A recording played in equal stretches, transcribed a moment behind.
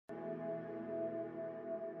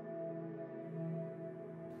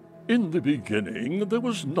In the beginning there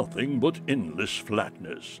was nothing but endless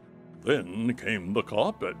flatness. Then came the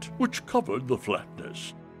carpet, which covered the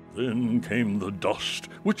flatness. Then came the dust,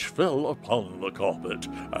 which fell upon the carpet,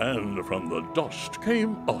 and from the dust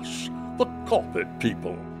came us, the carpet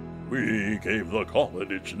people. We gave the carpet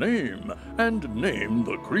its name, and named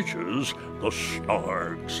the creatures the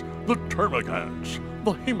snargs, the termagants,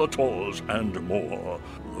 the hemators, and more.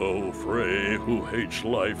 Though Fray, who hates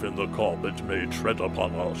life in the carpet, may tread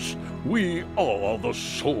upon us, we are the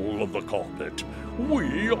soul of the carpet.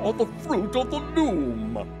 We are the fruit of the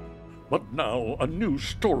loom. But now a new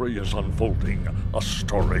story is unfolding, a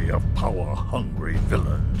story of power-hungry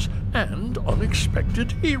villains and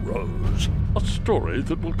unexpected heroes. A story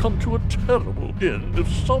that will come to a terrible end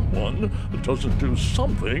if someone doesn't do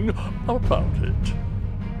something about it.